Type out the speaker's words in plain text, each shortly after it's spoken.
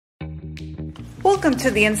Welcome to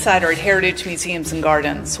the Insider at Heritage Museums and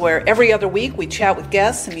Gardens, where every other week we chat with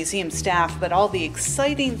guests and museum staff about all the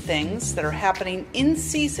exciting things that are happening in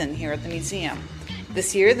season here at the museum.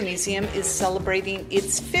 This year, the museum is celebrating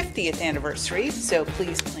its 50th anniversary, so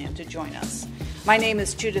please plan to join us. My name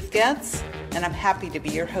is Judith Getz, and I'm happy to be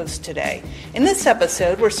your host today. In this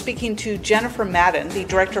episode, we're speaking to Jennifer Madden, the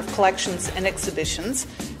Director of Collections and Exhibitions.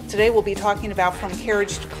 Today we'll be talking about From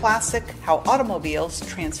Carriage to Classic, How Automobiles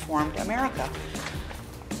Transformed America.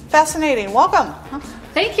 Fascinating. Welcome.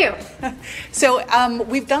 Thank you. So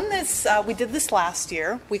we've done this, we did this last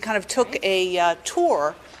year. We kind of took a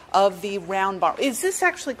tour of the round barn. Is this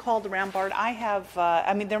actually called the round barn?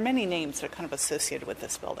 There are many names that are kind of associated with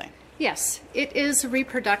this building. Yes, it is a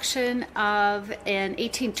reproduction of an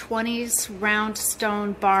 1820s round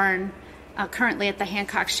stone barn currently at the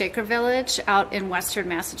Hancock Shaker Village out in western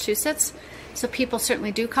Massachusetts. So people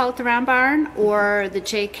certainly do call it the Round Barn or the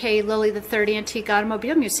J.K. Lilly III Antique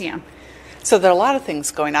Automobile Museum. So there are a lot of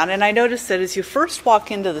things going on, and I noticed that as you first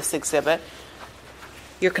walk into this exhibit,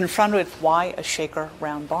 you're confronted with why a Shaker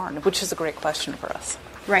round barn, which is a great question for us.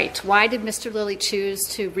 Right. Why did Mr. Lilly choose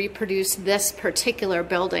to reproduce this particular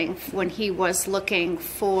building when he was looking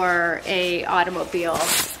for an automobile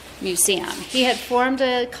museum? He had formed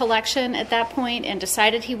a collection at that point and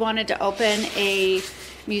decided he wanted to open a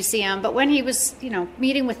museum, but when he was,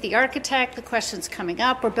 meeting with the architect, the questions coming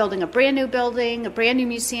up, we're building a brand new building, a brand new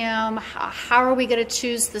museum, how are we going to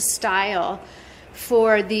choose the style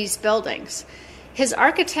for these buildings? His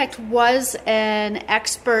architect was an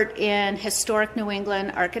expert in historic New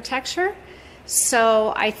England architecture,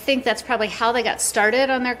 so I think that's probably how they got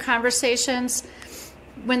started on their conversations.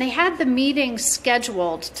 When they had the meeting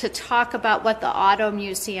scheduled to talk about what the auto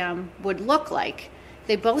museum would look like,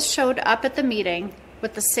 they both showed up at the meeting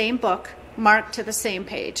with the same book marked to the same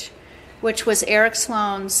page, which was Eric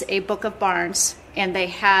Sloane's A Book of Barns, and they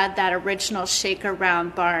had that original Shaker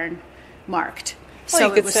round barn marked. Well,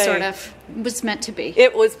 so it was meant to be.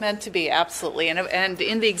 It was meant to be, absolutely. And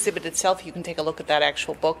in the exhibit itself, you can take a look at that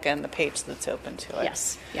actual book and the page that's open to it.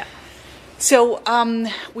 Yes, yeah. So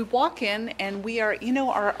we walk in, and we are,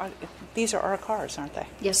 these are our cars, aren't they?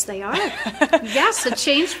 Yes, they are. Yes, it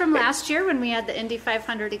changed from last year when we had the Indy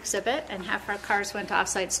 500 exhibit, and half our cars went to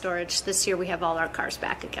offsite storage. This year we have all our cars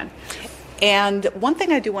back again. And one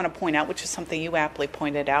thing I do want to point out, which is something you aptly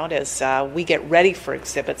pointed out, is we get ready for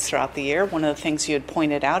exhibits throughout the year. One of the things you had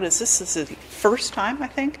pointed out is this is the first time, I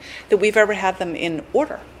think, that we've ever had them in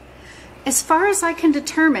order. As far as I can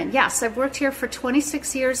determine, yes. I've worked here for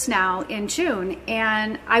 26 years now in June,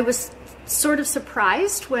 and I was sort of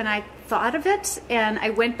surprised when I thought of it, and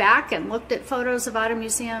I went back and looked at photos of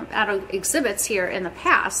auto exhibits here in the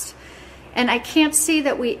past, and I can't see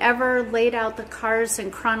that we ever laid out the cars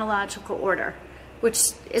in chronological order,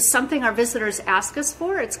 which is something our visitors ask us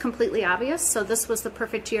for. It's completely obvious, so this was the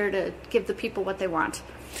perfect year to give the people what they want.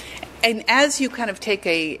 And as you kind of take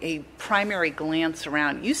a primary glance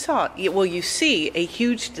around, you see a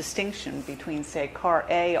huge distinction between, say, car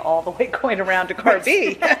A all the way going around to car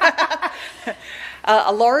B.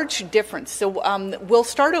 A large difference. So we'll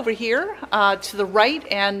start over here to the right,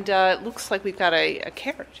 and it looks like we've got a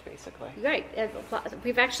carriage, basically. Right.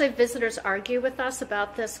 We've actually had visitors argue with us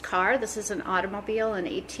about this car. This is an automobile, an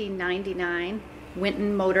 1899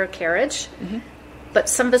 Winton motor carriage. Mm-hmm. But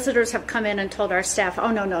some visitors have come in and told our staff,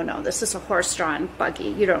 oh, no, this is a horse-drawn buggy.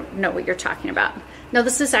 You don't know what you're talking about. No,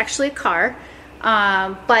 this is actually a car,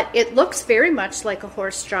 but it looks very much like a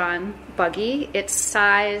horse-drawn buggy. Its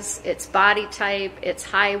size, its body type, its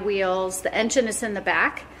high wheels, the engine is in the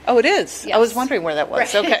back. Oh, it is? Yes. I was wondering where that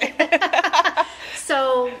was. Right. Okay.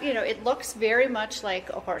 So, it looks very much like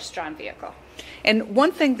a horse-drawn vehicle. And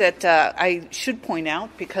one thing that I should point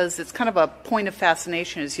out, because it's kind of a point of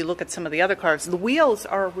fascination as you look at some of the other cars, the wheels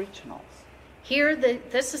are originals. Here,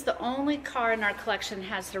 this is the only car in our collection that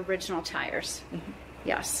has the original tires. Mm-hmm.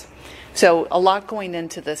 Yes. So a lot going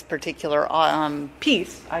into this particular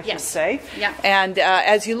piece, I should say. Yeah. And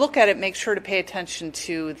as you look at it, make sure to pay attention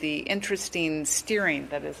to the interesting steering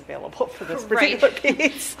that is available for this particular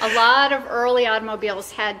piece. A lot of early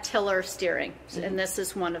automobiles had tiller steering, and this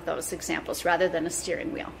is one of those examples rather than a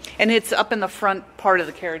steering wheel. And it's up in the front part of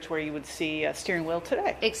the carriage where you would see a steering wheel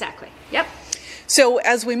today. Exactly. Yep. So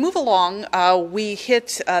as we move along, we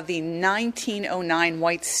hit the 1909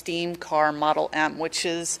 white steam car Model M, which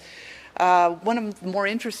is one of the more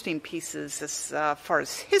interesting pieces as far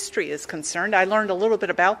as history is concerned. I learned a little bit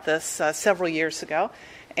about this several years ago,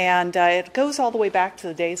 and it goes all the way back to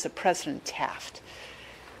the days of President Taft.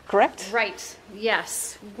 Correct? Right,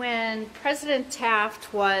 yes. When President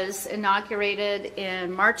Taft was inaugurated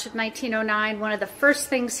in March of 1909, one of the first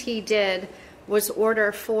things he did was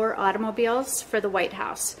order 4 automobiles for the White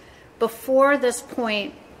House. Before this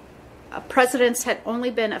point, presidents had only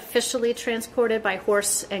been officially transported by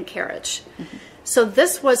horse and carriage. Mm-hmm. So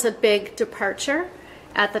this was a big departure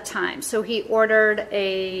at the time. So he ordered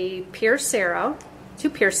a Pierce Arrow, 2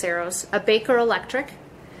 Pierce Arrows, a Baker Electric,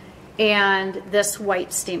 and this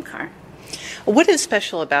white steam car. What is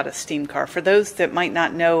special about a steam car? For those that might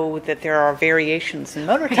not know that there are variations in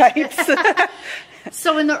motor types.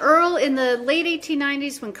 So in the late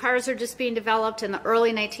 1890s, when cars are just being developed, in the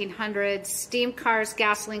early 1900s, steam cars,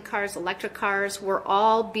 gasoline cars, electric cars were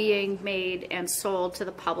all being made and sold to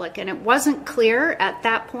the public. And it wasn't clear at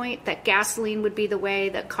that point that gasoline would be the way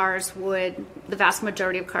that the vast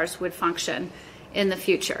majority of cars would function in the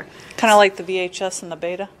future. Kind of like the VHS and the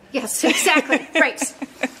Beta? Yes, exactly. Right.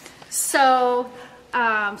 So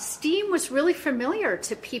steam was really familiar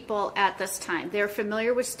to people at this time. They're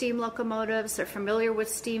familiar with steam locomotives. They're familiar with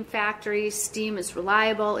steam factories. Steam is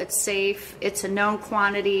reliable. It's safe. It's a known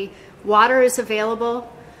quantity. Water is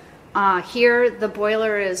available. Here, the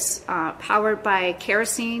boiler is powered by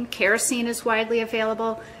kerosene. Kerosene is widely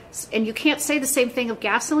available. And you can't say the same thing of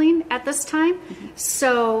gasoline at this time. Mm-hmm.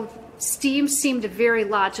 So steam seemed a very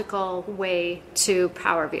logical way to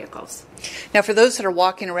power vehicles. Now, for those that are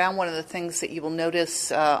walking around, one of the things that you will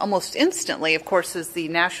notice almost instantly, of course, is the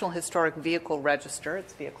National Historic Vehicle Register.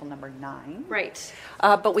 It's vehicle number 9. Right.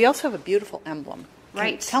 But we also have a beautiful emblem.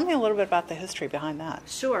 Right. Tell me a little bit about the history behind that.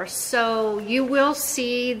 Sure. So you will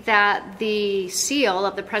see that the seal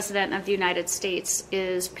of the President of the United States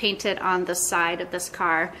is painted on the side of this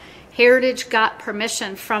car. Heritage got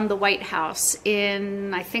permission from the White House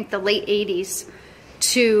in, I think, the late 80s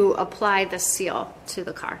to apply the seal to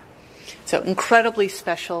the car. So incredibly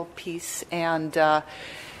special piece. And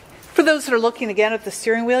for those that are looking again at the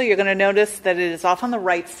steering wheel, you're going to notice that it is off on the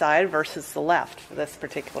right side versus the left for this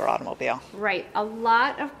particular automobile. Right. A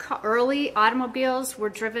lot of early automobiles were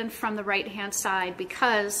driven from the right-hand side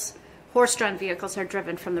because horse-drawn vehicles are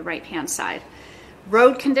driven from the right-hand side.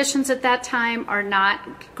 Road conditions at that time are not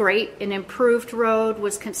great. An improved road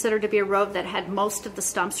was considered to be a road that had most of the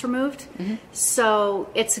stumps removed. Mm-hmm. So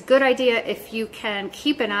it's a good idea if you can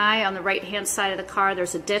keep an eye on the right-hand side of the car.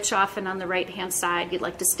 There's a ditch often on the right-hand side. You'd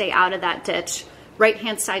like to stay out of that ditch.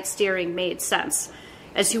 Right-hand side steering made sense.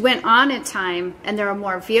 As you went on in time and there are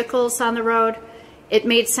more vehicles on the road, it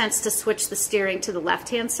made sense to switch the steering to the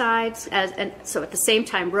left-hand side. And so at the same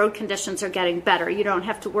time, road conditions are getting better. You don't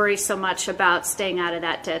have to worry so much about staying out of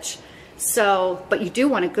that ditch. So, but you do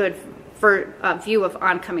want a good view of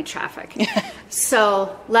oncoming traffic.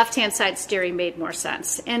 So left-hand side steering made more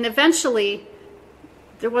sense. And eventually,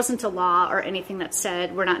 there wasn't a law or anything that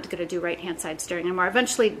said we're not going to do right-hand side steering anymore.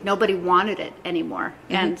 Eventually, nobody wanted it anymore.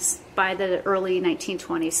 Mm-hmm. And by the early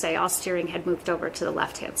 1920s, say, all steering had moved over to the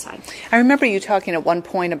left-hand side. I remember you talking at one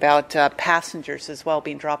point about passengers as well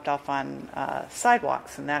being dropped off on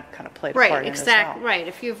sidewalks, and that kind of played a part in it as well. Right.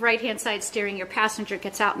 If you have right-hand side steering, your passenger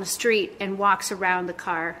gets out in the street and walks around the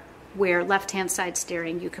car, where left-hand side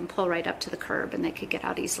steering, you can pull right up to the curb and they could get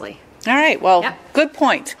out easily. All right. Well, yep. Good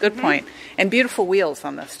point. Good point. And beautiful wheels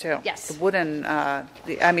on this, too. Yes. The wooden, I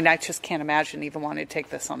just can't imagine even wanting to take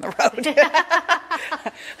this on the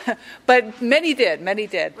road. But many did.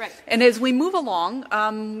 Right. And as we move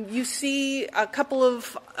along, you see a couple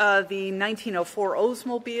of the 1904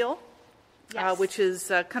 Oldsmobile, yes. Which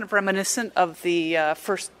is kind of reminiscent of the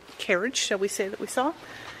first Carriage, shall we say, that we saw.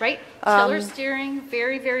 Right. Tiller steering,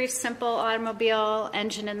 very, very simple automobile,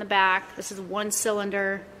 engine in the back. This is one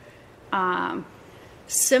cylinder.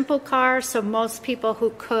 Simple car, so most people who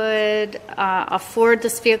could afford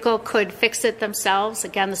this vehicle could fix it themselves.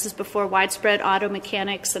 Again, this is before widespread auto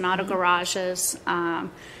mechanics and auto garages.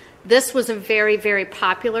 This was a very, very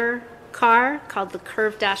popular car called the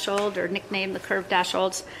Curve-Old, or nicknamed the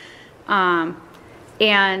Curve-Olds.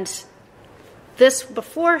 And this,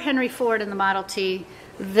 before Henry Ford and the Model T,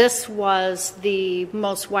 this was the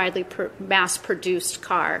most widely mass-produced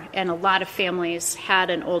car, and a lot of families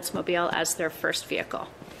had an Oldsmobile as their first vehicle.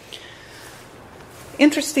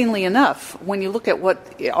 Interestingly enough, when you look at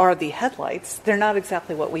what are the headlights, they're not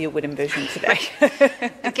exactly what we would envision today.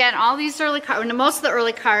 Right. Again, all these early cars, most of the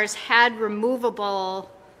early cars had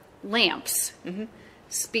removable lamps. Mm-hmm.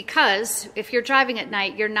 Because if you're driving at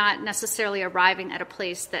night, you're not necessarily arriving at a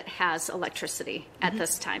place that has electricity at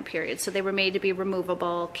this time period. So they were made to be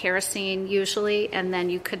removable, kerosene usually, and then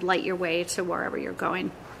you could light your way to wherever you're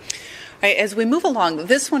going. Right, as we move along,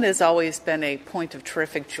 this one has always been a point of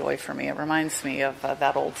terrific joy for me. It reminds me of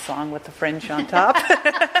that old song with the fringe on top.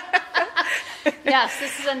 Yes,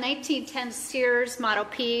 this is a 1910 Sears Model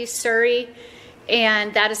P Surrey.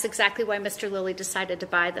 And that is exactly why Mr. Lilly decided to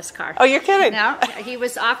buy this car. Oh, you're kidding. No, he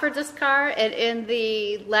was offered this car, and in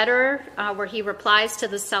the letter where he replies to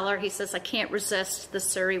the seller, he says, "I can't resist the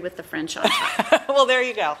Surrey with the French on top." Well, there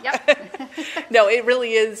you go. Yep. No, it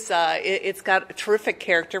really is. It's got a terrific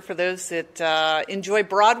character for those that enjoy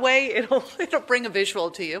Broadway. It'll bring a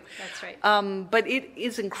visual to you. That's right. But it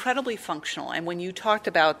is incredibly functional. And when you talked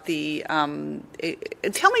about the,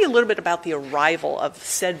 tell me a little bit about the arrival of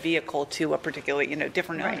said vehicle to a particular,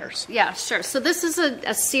 different owners. Yeah, sure. So this is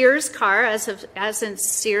a Sears car, as in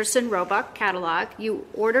Sears and Roebuck catalog. You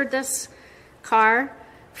ordered this car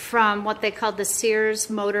from what they called the Sears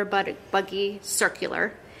Motor Buggy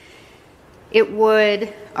Circular. It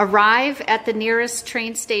would arrive at the nearest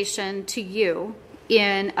train station to you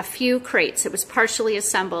in a few crates. It was partially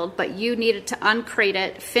assembled, but you needed to uncrate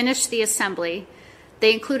it, finish the assembly.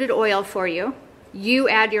 They included oil for you. You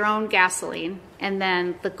add your own gasoline, and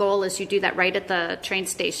then the goal is you do that right at the train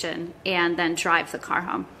station and then drive the car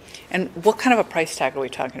home. And what kind of a price tag are we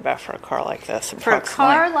talking about for a car like this? For a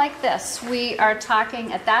car like this, we are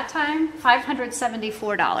talking at that time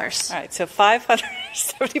 $574. All right, so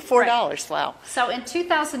 $574. Right. Wow. So in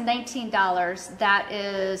 2019 dollars, that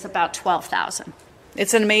is about $12,000.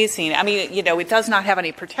 It's an amazing. I mean, it does not have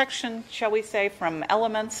any protection, shall we say, from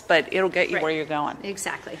elements, but it'll get you where you're going.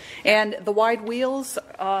 Exactly. And the wide wheels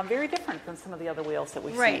are very different than some of the other wheels that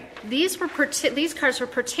we've seen. These cars were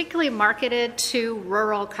particularly marketed to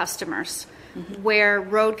rural customers, where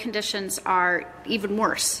road conditions are even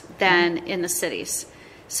worse than in the cities.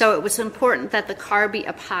 So it was important that the car be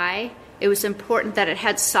up high. It was important that it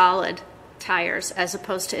had solid tires as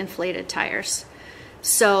opposed to inflated tires,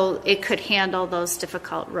 so it could handle those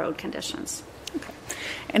difficult road conditions. Okay.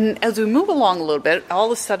 And as we move along a little bit, all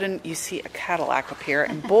of a sudden you see a Cadillac appear,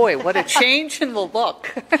 and boy, what a change in the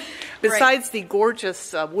look. Besides the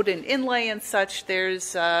gorgeous wooden inlay and such,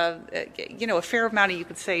 there's a fair amount of, you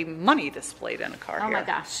could say, money displayed in a car here. Oh my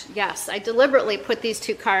gosh, yes. I deliberately put these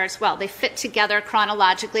two cars, well, they fit together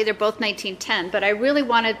chronologically. They're both 1910, but I really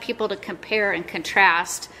wanted people to compare and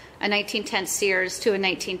contrast a 1910 Sears to a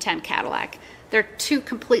 1910 Cadillac. They're two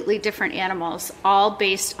completely different animals, all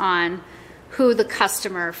based on who the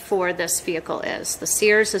customer for this vehicle is. The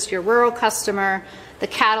Sears is your rural customer. The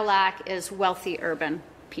Cadillac is wealthy urban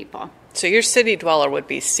people. So your city dweller would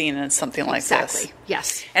be seen in something like this. Exactly,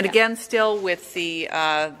 yes. And again, still with the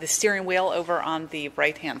steering wheel over on the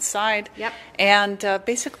right-hand side. Yep. And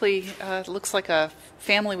basically looks like a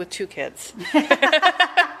family with two kids.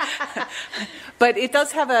 But it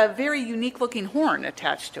does have a very unique-looking horn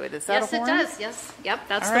attached to it. Is that a horn? Yes, it does. Yes. Yep,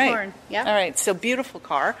 that's the horn. Yep. All right, so beautiful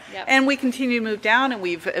car. Yep. And we continue to move down, and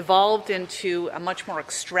we've evolved into a much more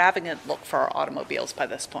extravagant look for our automobiles by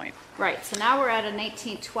this point. Right, so now we're at a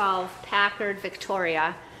 1912 Packard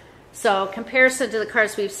Victoria. So comparison to the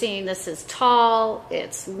cars we've seen, this is tall,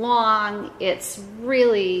 it's long, it's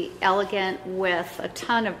really elegant with a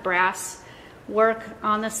ton of brass work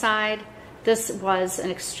on the side. This was an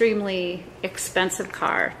extremely expensive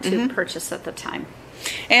car to purchase at the time.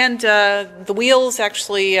 And the wheels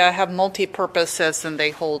actually have multi-purposes, and they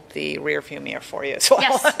hold the rear view mirror for you as well.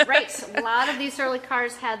 Yes, right. A lot of these early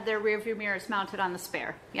cars had their rear view mirrors mounted on the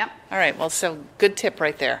spare. Yep. All right. Well, so good tip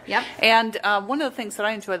right there. Yep. And one of the things that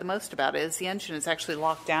I enjoy the most about it is the engine is actually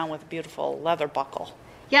locked down with a beautiful leather buckle.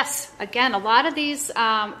 Yes. Again, a lot of these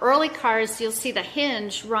early cars, you'll see the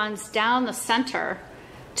hinge runs down the center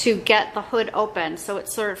to get the hood open. So it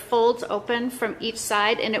sort of folds open from each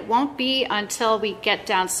side, and it won't be until we get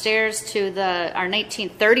downstairs to our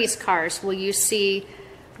 1930s cars will you see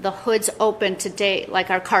the hoods open today, like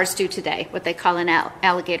our cars do today, what they call an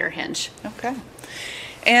alligator hinge. Okay.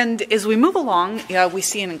 And as we move along, we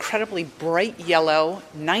see an incredibly bright yellow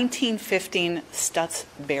 1915 Stutz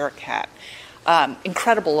Bearcat.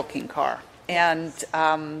 Incredible looking car, and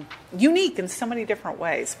unique in so many different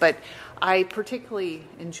ways, but I particularly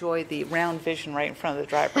enjoy the round vision right in front of the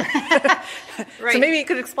driver. Right. So maybe you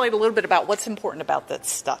could explain a little bit about what's important about that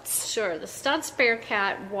Stutz. Sure. The Stutz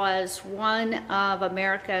Bearcat was one of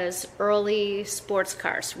America's early sports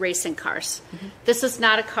cars, racing cars. This is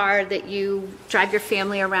not a car that you drive your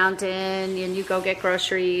family around in and you go get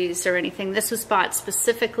groceries or anything. This was bought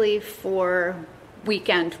specifically for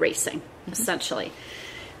weekend racing, essentially.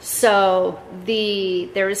 So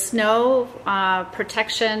there is no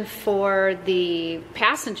protection for the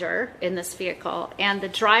passenger in this vehicle, and the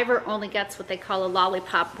driver only gets what they call a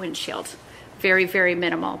lollipop windshield. very, very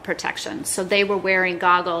minimal protection. So they were wearing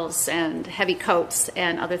goggles and heavy coats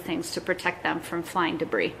and other things to protect them from flying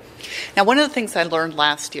debris. Now, one of the things I learned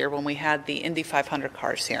last year when we had the Indy 500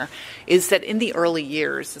 cars here is that in the early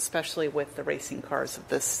years, especially with the racing cars of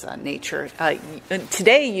this nature,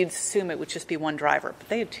 today you'd assume it would just be one driver, but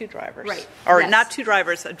they had two drivers. Right. Or yes. not two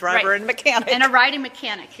drivers, a driver and a mechanic. And a riding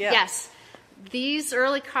mechanic, yeah. yes. These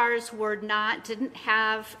early cars didn't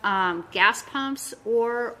have gas pumps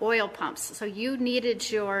or oil pumps. So you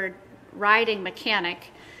needed your riding mechanic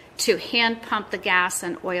to hand pump the gas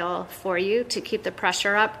and oil for you to keep the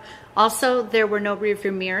pressure up. Also, there were no rear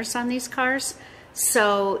view mirrors on these cars.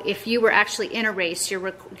 So if you were actually in a race,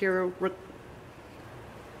 you're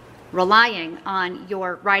relying on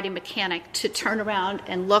your riding mechanic to turn around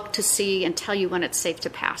and look to see and tell you when it's safe to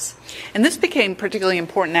pass. And this became particularly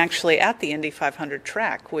important actually at the Indy 500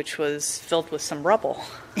 track, which was filled with some rubble.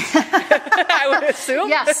 I would assume.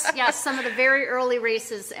 Yes. Some of the very early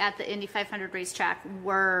races at the Indy 500 racetrack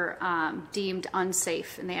were deemed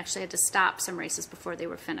unsafe, and they actually had to stop some races before they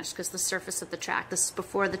were finished because the surface of the track, this is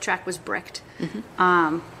before the track was bricked,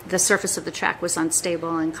 the surface of the track was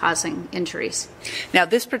unstable and causing injuries. Now,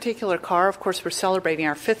 this particular car, of course, we're celebrating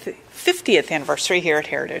our 50th anniversary here at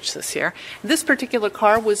Heritage this year. This particular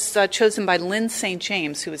car was chosen by Lynn St.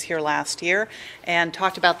 James, who was here last year and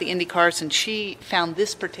talked about the Indy cars, and she found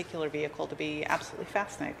this particular vehicle to be absolutely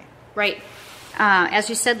fascinating. Right. As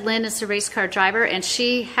you said, Lynn is a race car driver, and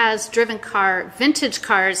she has driven vintage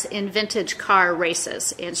cars in vintage car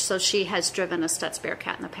races. And so she has driven a Stutz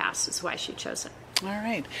Bearcat in the past, is why she chose it. All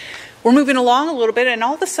right. We're moving along a little bit, and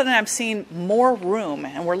all of a sudden I'm seeing more room,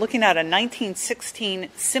 and we're looking at a 1916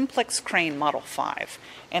 Simplex Crane Model 5.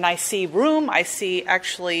 And I see room, I see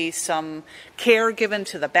actually some care given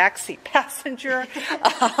to the backseat passenger.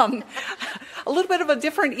 A little bit of a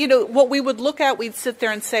different, what we would look at, we'd sit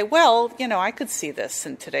there and say, well, I could see this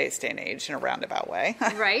in today's day and age in a roundabout way.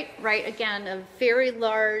 Right. Again, a very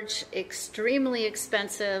large, extremely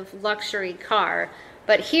expensive luxury car.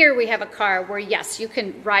 But here we have a car where, yes, you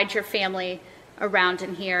can ride your family around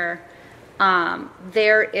in here.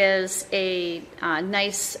 There is a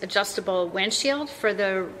nice adjustable windshield for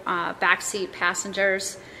the backseat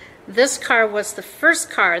passengers. This car was the first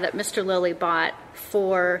car that Mr. Lilly bought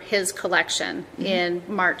for his collection in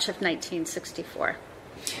March of 1964.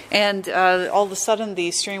 And all of a sudden the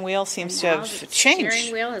steering wheel seems to have changed. The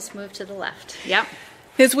steering wheel has moved to the left. Yep.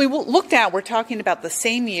 As we looked at, we're talking about the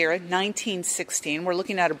same year, 1916. We're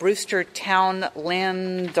looking at a Brewstertown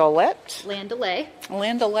Landaulet.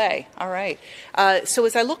 Landaulet. All right. So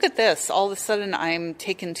as I look at this, all of a sudden I'm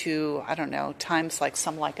taken to, I don't know, times like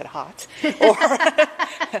Some Like It Hot or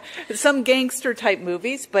some gangster type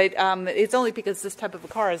movies. But it's only because this type of a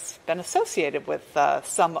car has been associated with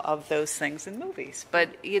some of those things in movies. But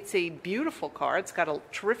it's a beautiful car. It's got a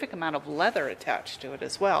terrific amount of leather attached to it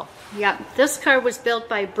as well. Yeah. This car was built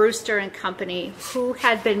by Brewster and Company, who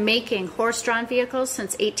had been making horse-drawn vehicles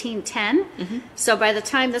since 1810. So by the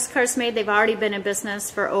time this car's made, they've already been in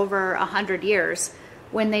business for over 100 years.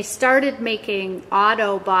 When they started making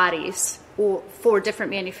auto bodies for different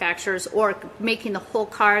manufacturers or making the whole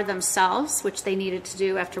car themselves, which they needed to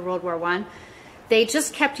do after World War I, they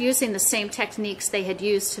just kept using the same techniques they had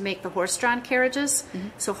used to make the horse-drawn carriages.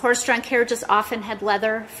 So horse-drawn carriages often had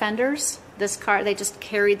leather fenders. This car, they just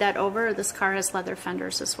carried that over. This car has leather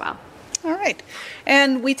fenders as well. All right.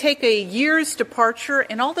 And we take a year's departure,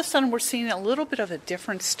 and all of a sudden we're seeing a little bit of a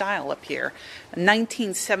different style up here. A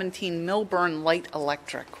 1917 Milburn Light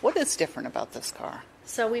Electric. What is different about this car?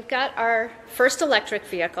 So we've got our first electric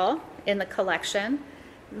vehicle in the collection.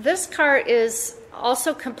 This car is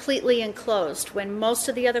also completely enclosed. When most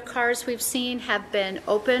of the other cars we've seen have been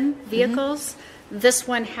open vehicles, this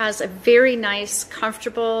one has a very nice,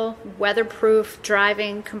 comfortable, weatherproof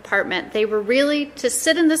driving compartment. They were really, to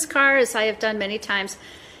sit in this car, as I have done many times,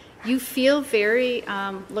 you feel very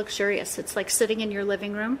luxurious. It's like sitting in your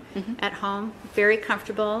living room at home, very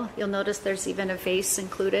comfortable. You'll notice there's even a vase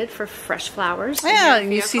included for fresh flowers. Yeah,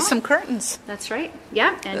 and you see some curtains. That's right.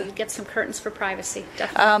 Yeah, and you get some curtains for privacy,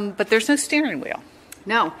 definitely. But there's no steering wheel.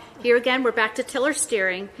 No. Here again, we're back to tiller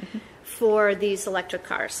steering for these electric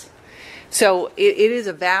cars. So it is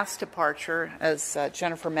a vast departure, as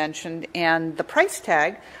Jennifer mentioned, and the price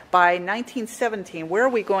tag by 1917, where are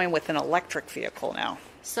we going with an electric vehicle now?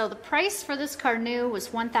 So the price for this car new was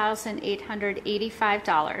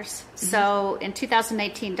 $1,885. So in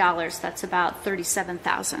 2018 dollars, that's about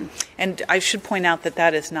 $37,000. And I should point out that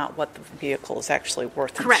that is not what the vehicle is actually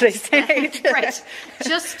worth in Correct. today's day and age. Right.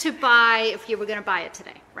 Just to buy, if you were going to buy it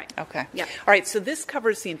today. Right. Okay. Yep. All right. So this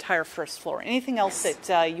covers the entire first floor. Anything else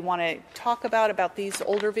that you want to talk about these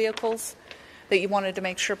older vehicles? that you wanted to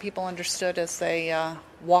make sure people understood as they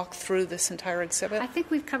walk through this entire exhibit? I think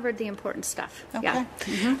we've covered the important stuff. Okay. Yeah.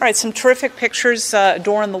 All right, some terrific pictures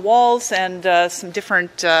adorn the walls and some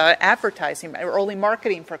different advertising, early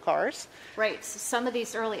marketing for cars. Right. So some of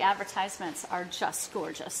these early advertisements are just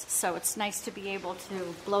gorgeous. So it's nice to be able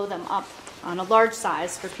to blow them up on a large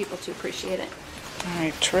size for people to appreciate it. All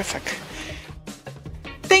right, terrific.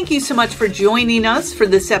 Thank you so much for joining us for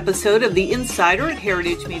this episode of The Insider at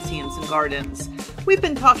Heritage Museums and Gardens. We've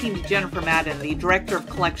been talking to Jennifer Madden, the Director of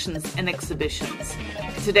Collections and Exhibitions.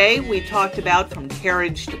 Today, we talked about from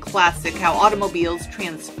Carriage to Classic, how automobiles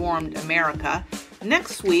transformed America.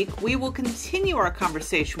 Next week, we will continue our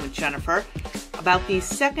conversation with Jennifer about the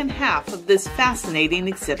second half of this fascinating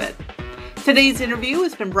exhibit. Today's interview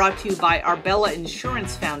has been brought to you by Arbella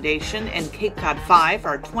Insurance Foundation and Cape Cod 5,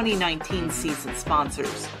 our 2019 season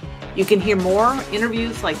sponsors. You can hear more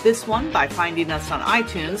interviews like this one by finding us on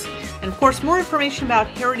iTunes. And of course, more information about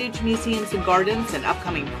Heritage Museums and Gardens and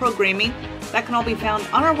upcoming programming, that can all be found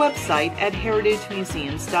on our website at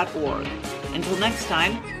heritagemuseums.org. Until next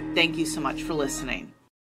time, thank you so much for listening.